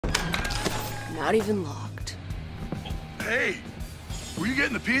Not even locked. Hey, were you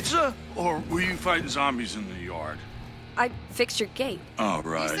getting the pizza, or were you fighting zombies in the yard? I fixed your gate. Oh,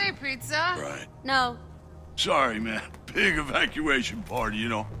 right. You say pizza? Right. No. Sorry, man. Big evacuation party, you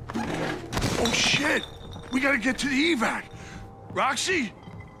know. Oh, shit! We gotta get to the evac! Roxy?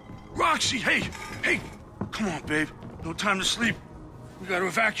 Roxy, hey! Hey! Come on, babe. No time to sleep. We gotta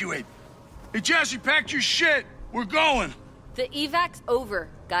evacuate. Hey, Jazzy, pack your shit! We're going! The evac's over,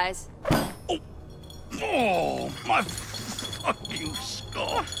 guys. Oh, my fucking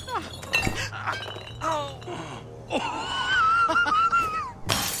skull.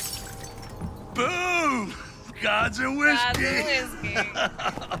 Boom! Gods and whiskey.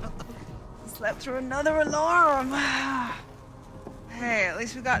 Slept through another alarm. Hey, at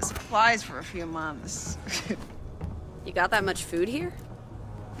least we got supplies for a few months. You got that much food here?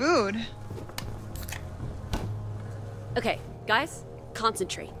 Food? Okay, guys,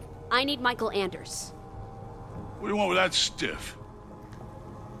 concentrate. I need Michael Anders. What do you want with that stiff?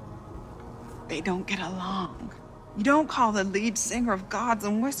 They don't get along. You don't call the lead singer of Gods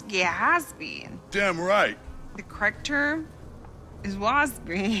and Whiskey a has-been. Damn right. The correct term is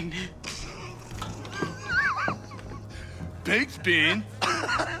was-been. Baked bean?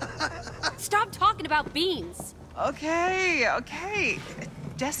 Stop talking about beans. Okay.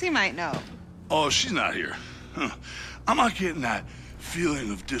 Jessie might know. Oh, she's not here. Huh. I'm not getting that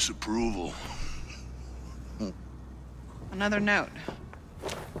feeling of disapproval. Another note.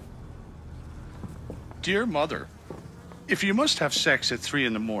 Dear Mother, if you must have sex at 3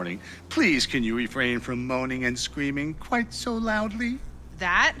 in the morning, please can you refrain from moaning and screaming quite so loudly?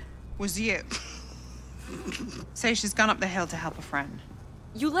 That was you. Say she's gone up the hill to help a friend.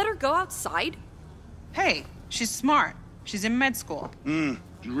 You let her go outside? Hey, she's smart. She's in med school. She's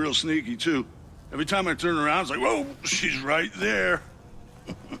real sneaky, too. Every time I turn around, it's like, whoa, she's right there.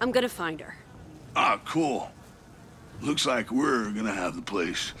 I'm gonna find her. Ah, cool. Looks like we're gonna have the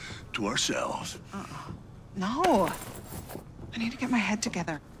place to ourselves. No. I need to get my head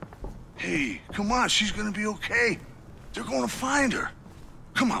together. Hey, come on, she's gonna be okay. They're gonna find her.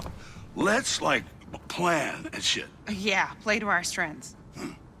 Come on, let's, like, plan and shit. Yeah, play to our strengths.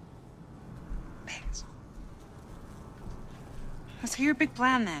 Thanks. Let's hear your big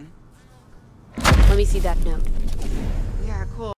plan, then. Let me see that note.